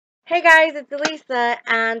Hey guys, it's Elisa,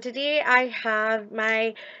 and today I have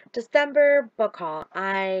my December book haul.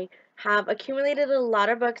 I have accumulated a lot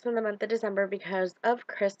of books in the month of December because of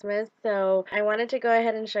Christmas, so I wanted to go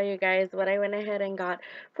ahead and show you guys what I went ahead and got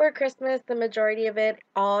for Christmas. The majority of it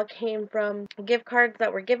all came from gift cards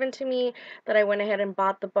that were given to me that I went ahead and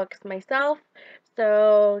bought the books myself.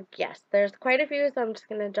 So yes, there's quite a few, so I'm just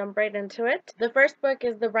going to jump right into it. The first book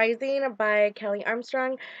is The Rising by Kelley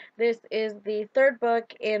Armstrong. This is the third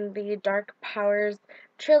book in the Dark Powers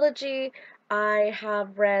trilogy. I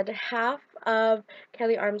have read half of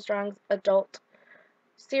Kelley Armstrong's adult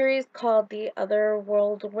series called The Other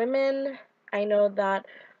World Women. I know that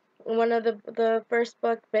one of the first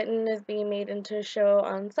book, Bitten, is being made into a show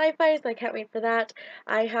on Sci-Fi, so I can't wait for that.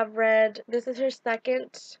 I have read, this is her second,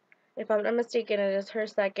 if I'm not mistaken, it is her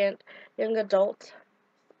second young adult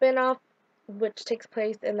spin-off, which takes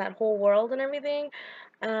place in that whole world and everything.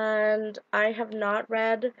 And I have not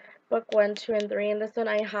read book 1, 2, and 3 in this one.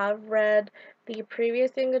 I have read the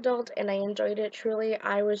previous young adult and I enjoyed it truly.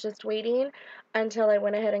 I was just waiting until I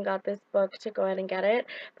went ahead and got this book to go ahead and get it.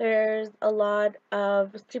 There's a lot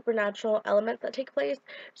of supernatural elements that take place.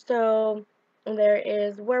 So there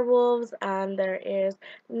is werewolves and there is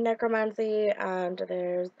necromancy and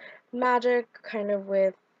there's magic kind of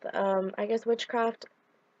with I guess witchcraft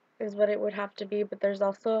is what it would have to be, but there's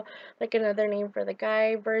also like another name for the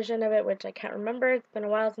guy version of it, which I can't remember. It's been a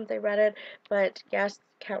while since I read it, but yes,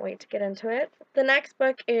 can't wait to get into it. The next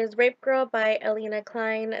book is Rape Girl by Alina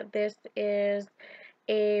Klein. This is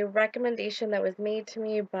a recommendation that was made to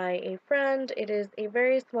me by a friend. It is a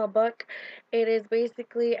very small book. It is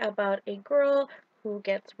basically about a girl who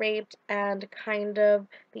gets raped and kind of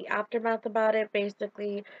the aftermath about it,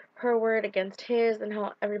 basically her word against his and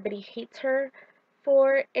how everybody hates her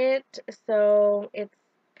for it. So it's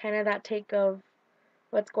kind of that take of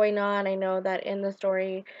what's going on. I know that in the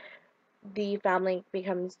story the family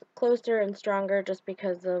becomes closer and stronger just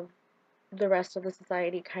because of the rest of the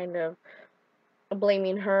society kind of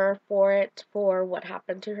blaming her for it, for what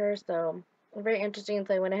happened to her. So very interesting,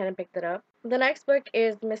 so I went ahead and picked it up. The next book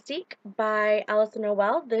is Mystique by Alyson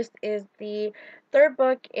Noel. This is the third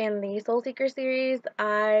book in the Soul Seeker series.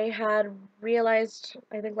 I had realized,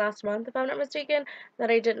 I think last month if I'm not mistaken, that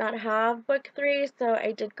I did not have book 3, so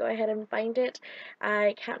I did go ahead and find it.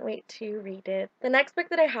 I can't wait to read it. The next book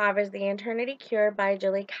that I have is The Eternity Cure by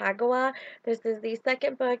Julie Kagawa. This is the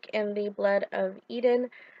second book in the Blood of Eden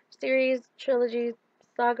series, trilogy,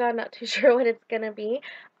 saga, not too sure what it's gonna be.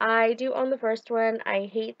 I do own the first one. I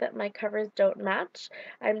hate that my covers don't match.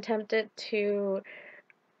 I'm tempted to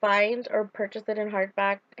find or purchase it in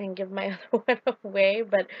hardback and give my other one away,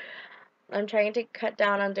 but I'm trying to cut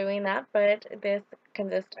down on doing that. But this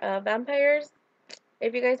consists of vampires.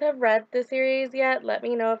 If you guys have read the series yet, let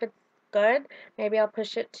me know if it's good. Maybe I'll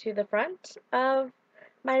push it to the front of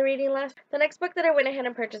my reading list. The next book that I went ahead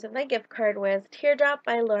and purchased with my gift card was Teardrop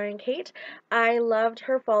by Lauren Kate. I loved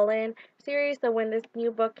her Fallen series, so when this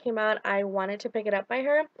new book came out, I wanted to pick it up by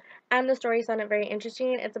her, and the story sounded very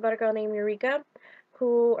interesting. It's about a girl named Eureka,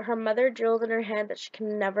 who her mother drills in her head that she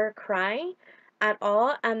can never cry at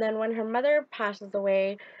all, and then when her mother passes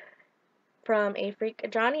away from a freak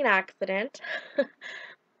drowning accident,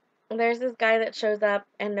 there's this guy that shows up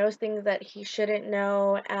and knows things that he shouldn't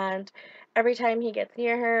know, and every time he gets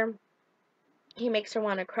near her, he makes her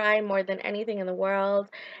want to cry more than anything in the world,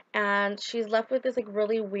 and she's left with this like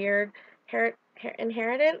really weird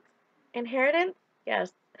inheritance,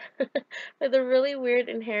 yes, with a really weird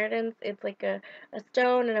inheritance. It's like a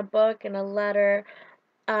stone and a book and a letter,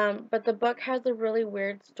 but the book has a really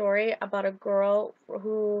weird story about a girl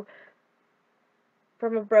who,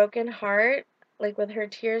 from a broken heart, like with her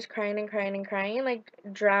tears crying and crying and crying, like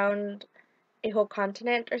drowned a whole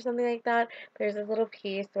continent or something like that. There's this little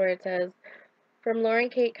piece where it says, from Lauren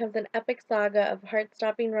Kate comes an epic saga of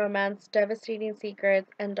heart-stopping romance, devastating secrets,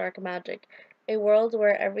 and dark magic. A world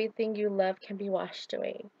where everything you love can be washed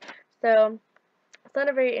away. So, it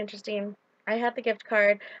sounded very interesting. I had the gift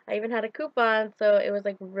card. I even had a coupon, so it was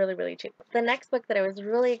like really, really cheap. The next book that I was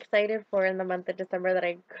really excited for in the month of December that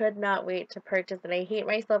I could not wait to purchase, and I hate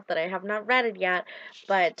myself that I have not read it yet,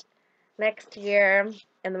 but next year,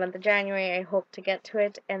 in the month of January, I hope to get to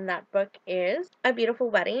it, and that book is A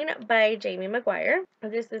Beautiful Wedding by Jamie McGuire.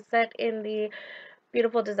 This is set in the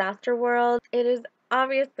beautiful disaster world. It is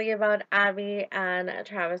obviously about Abby and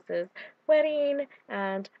Travis's wedding,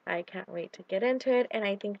 and I can't wait to get into it, and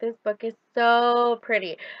I think this book is so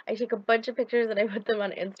pretty. I took a bunch of pictures and I put them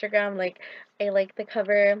on Instagram. Like, I like the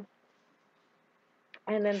cover,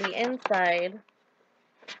 and then the inside,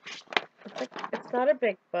 it's like, it's not a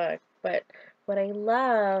big book, but what I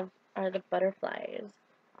love are the butterflies.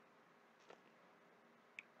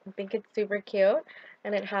 I think it's super cute,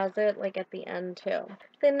 and it has it like at the end too.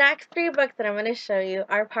 The next three books that I'm going to show you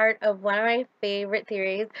are part of one of my favorite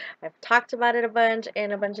series. I've talked about it a bunch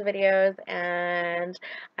in a bunch of videos, and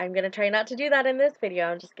I'm going to try not to do that in this video.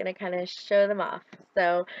 I'm just going to kind of show them off.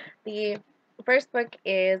 So the first book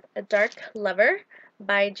is A Dark Lover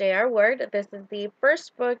by J.R. Ward. This is the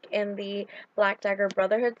first book in the Black Dagger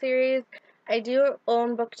Brotherhood series. I do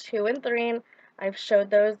own book 2 and 3. I've showed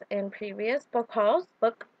those in previous book hauls.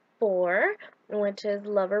 Book 4, which is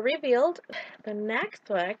Lover Revealed. The next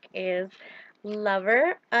book is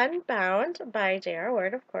Lover Unbound by J.R.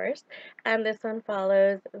 Ward, of course, and this one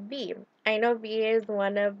follows V. I know V is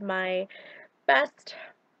one of my best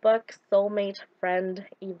book soulmate friend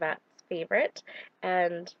Yvette's favorite,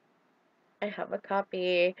 and I have a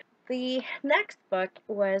copy. The next book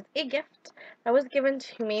was a gift that was given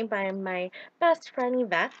to me by my best friend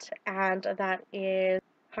Yvette, and that is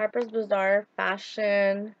Harper's Bazaar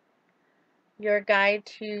Fashion Your Guide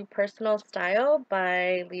to Personal Style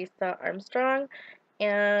by Lisa Armstrong.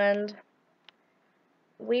 And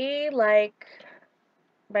we like,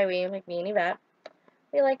 by we, like me and Yvette,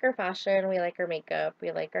 we like our fashion, we like our makeup,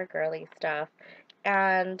 we like our girly stuff.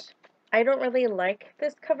 And I don't really like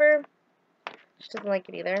this cover. She doesn't like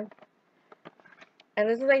it either. And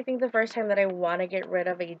this is, I think, the first time that I want to get rid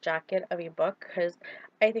of a jacket of a book, because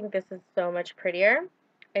I think this is so much prettier.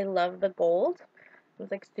 I love the gold. It's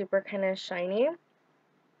like super kind of shiny.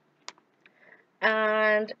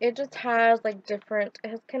 And it just has like different, it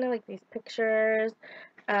has kind of like these pictures,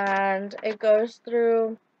 and it goes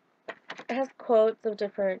through, it has quotes of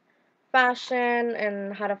different fashion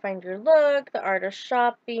and how to find your look, the art of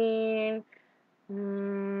shopping,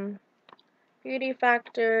 beauty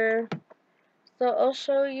factor. So I'll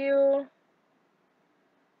show you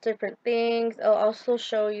different things. I'll also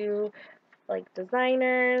show you like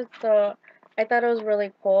designers. So I thought it was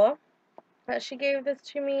really cool that she gave this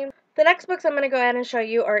to me. The next books I'm going to go ahead and show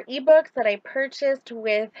you are ebooks that I purchased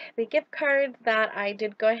with the gift cards that I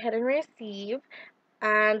did go ahead and receive.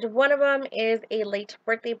 And one of them is a late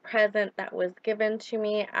birthday present that was given to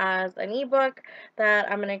me as an ebook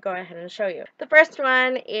that I'm going to go ahead and show you. The first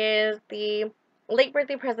one is the late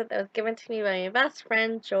birthday present that was given to me by my best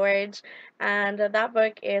friend George, and that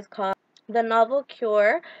book is called The Novel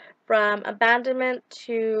Cure: From Abandonment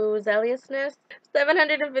to Zealousness,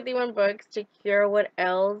 751 Books to Cure What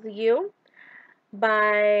Ails You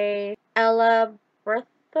by Ella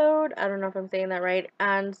Berthoud, I don't know if I'm saying that right,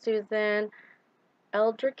 and Susan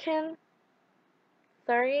Elderkin.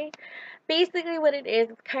 Sorry. Basically what it is,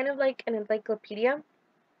 it's kind of like an encyclopedia.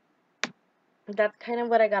 That's kind of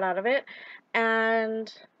what I got out of it.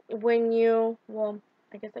 And when you, well,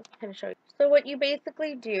 I guess I can kind of show you. So what you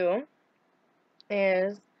basically do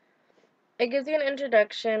is, it gives you an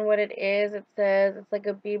introduction, what it is. It says it's like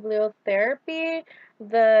a bibliotherapy,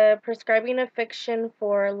 the prescribing of fiction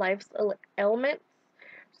for life's ailments.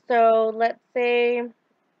 So let's say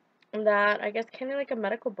that, I guess kind of like a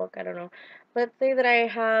medical book, I don't know. Let's say that I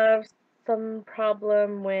have some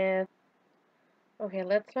problem with, okay,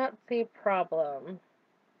 let's not say problem.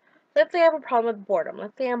 Let's say I have a problem with boredom.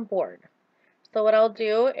 Let's say I'm bored. So what I'll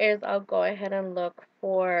do is I'll go ahead and look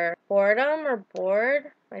for boredom or bored.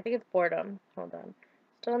 I think it's boredom. Hold on.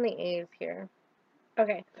 Still on the A's here.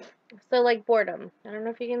 Okay. So like boredom. I don't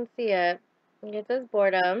know if you can see it. It says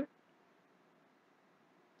boredom.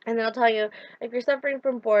 And then I'll tell you, if you're suffering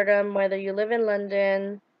from boredom, whether you live in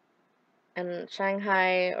London and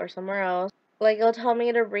Shanghai or somewhere else, like it'll tell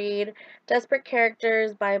me to read Desperate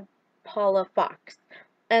Characters by Paula Fox.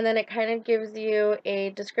 And then it kind of gives you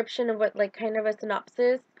a description of what, like kind of a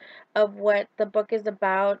synopsis of what the book is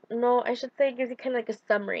about. No, I should say it gives you kind of like a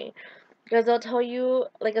summary. Because it'll tell you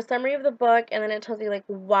like a summary of the book, and then it tells you like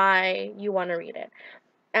why you want to read it.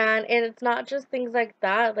 And it's not just things like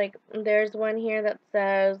that. Like there's one here that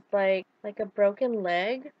says like a broken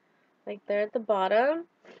leg, like there at the bottom,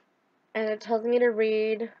 and it tells me to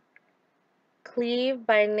read Cleave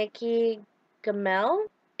by Nikki Gamel.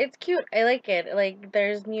 It's cute. I like it. Like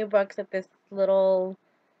there's new books that this little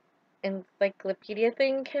encyclopedia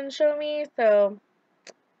thing can show me, so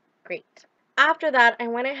great. After that, I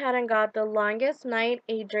went ahead and got The Longest Night,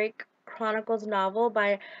 a Drake Chronicles novel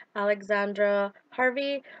by Alexandra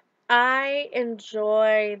Harvey. I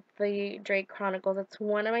enjoy the Drake Chronicles. It's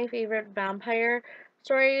one of my favorite vampire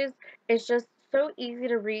stories. It's just so easy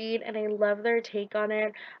to read, and I love their take on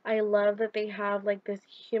it. I love that they have like this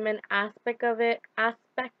human aspect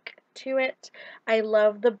to it. I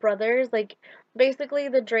love the brothers. Like basically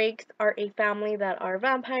the Drakes are a family that are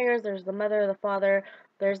vampires. There's the mother, the father.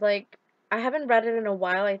 There's like, I haven't read it in a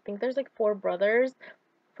while. I think there's like 4 brothers,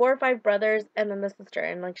 4 or 5 brothers and then the sister,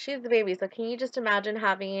 and like she's the baby. So can you just imagine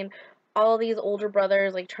having all these older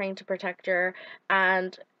brothers like trying to protect her,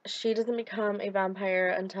 and she doesn't become a vampire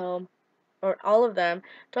until, or all of them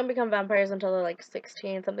don't become vampires until they're like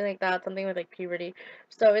 16, something like that, something with like puberty.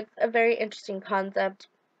 So it's a very interesting concept.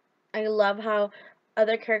 I love how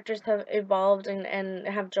other characters have evolved and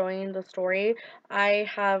have joined the story. I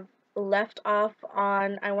have left off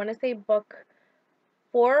on, I want to say book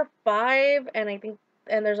 4 or 5, and I think,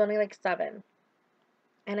 and there's only like 7.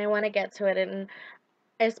 And I want to get to it, and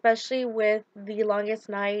especially with The Longest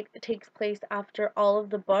Night, it takes place after all of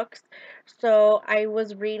the books. So I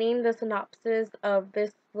was reading the synopsis of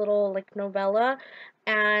this little like novella,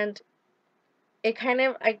 and it kind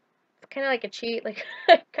of, it's kind of like a cheat. Like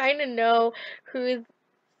I kind of know who's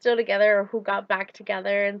still together or who got back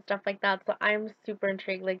together and stuff like that. So I'm super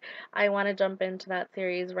intrigued. Like I want to jump into that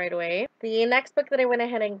series right away. The next book that I went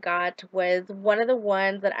ahead and got was one of the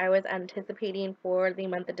ones that I was anticipating for the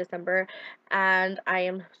month of December, and I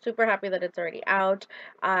am super happy that it's already out.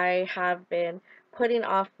 I have been putting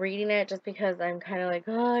off reading it just because I'm kind of like,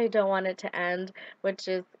 oh, I don't want it to end, which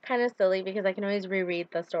is kind of silly because I can always reread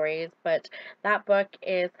the stories. But that book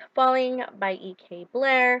is Falling by E.K.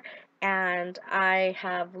 Blair, and I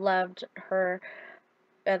have loved her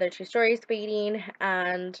other 2 stories, Fading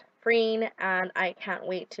and Freeing, and I can't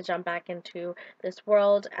wait to jump back into this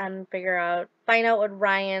world and find out what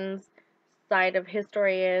Ryan's side of his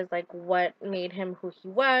story is, like what made him who he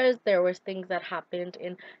was. There was things that happened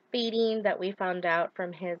in Fading that we found out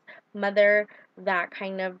from his mother that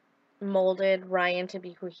kind of molded Ryan to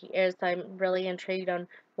be who he is. So I'm really intrigued on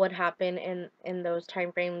what happened in those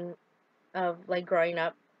time frames of like growing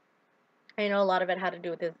up. I know a lot of it had to do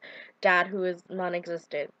with his dad, who is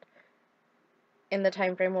non-existent in the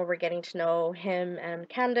time frame where we're getting to know him and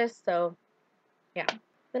Candace. So yeah.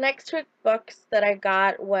 The next 2 books that I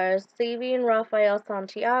got was Saving Raphael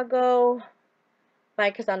Santiago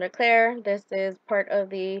by Cassandra Clare. This is part of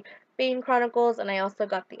the Bane Chronicles, and I also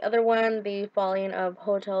got the other one, The Falling of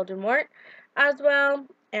Hotel Dumort, as well.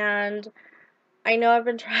 And I know I've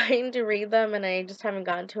been trying to read them and I just haven't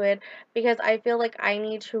gotten to it because I feel like I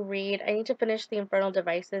need to finish the Infernal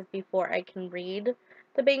Devices before I can read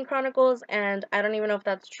the Bane Chronicles, and I don't even know if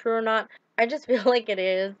that's true or not. I just feel like it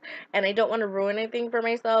is, and I don't want to ruin anything for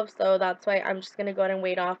myself, so that's why I'm just going to go ahead and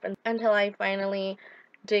wait off until I finally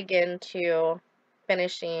dig into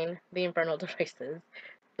finishing the Infernal Devices.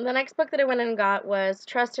 The next book that I went and got was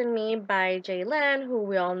Trust in Me by Lynn, who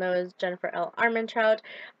we all know is Jennifer L. Armentrout.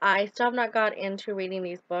 I still have not got into reading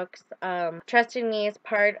these books. Trust in Me is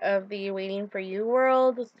part of the Waiting for You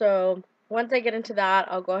world, so once I get into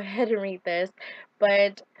that, I'll go ahead and read this.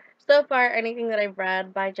 But so far, anything that I've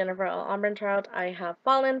read by Jennifer L. Armentrout, I have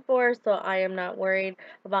fallen for, so I am not worried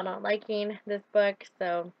about not liking this book,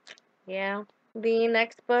 so yeah. The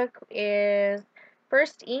next book is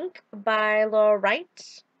First Ink by Laura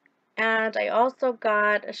Wright. And I also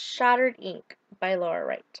got Shattered Ink by Laura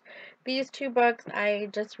Wright. These 2 books, I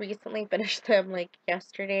just recently finished them like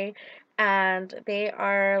yesterday, and they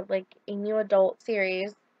are like a new adult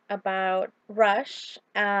series about Rush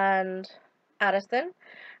and Addison.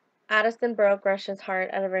 Addison broke Rush's heart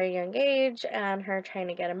at a very young age, and her trying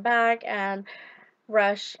to get him back, and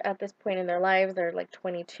Rush, at this point in their lives, they're like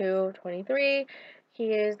 22, 23. He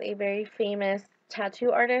is a very famous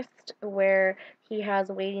tattoo artist where he has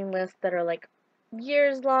waiting lists that are like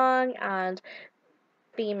years long, and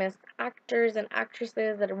famous actors and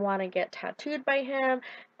actresses that want to get tattooed by him.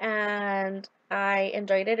 And I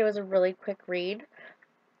enjoyed it. It was a really quick read,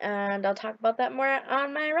 and I'll talk about that more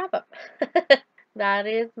on my wrap up. That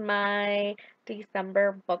is my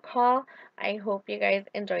December book haul. I hope you guys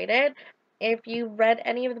enjoyed it. If you read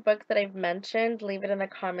any of the books that I've mentioned, leave it in the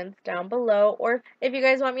comments down below. Or if you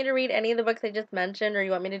guys want me to read any of the books I just mentioned, or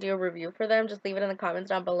you want me to do a review for them, just leave it in the comments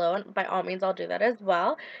down below. And by all means, I'll do that as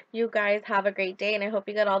well. You guys have a great day, and I hope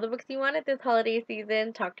you got all the books you wanted this holiday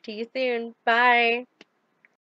season. Talk to you soon. Bye!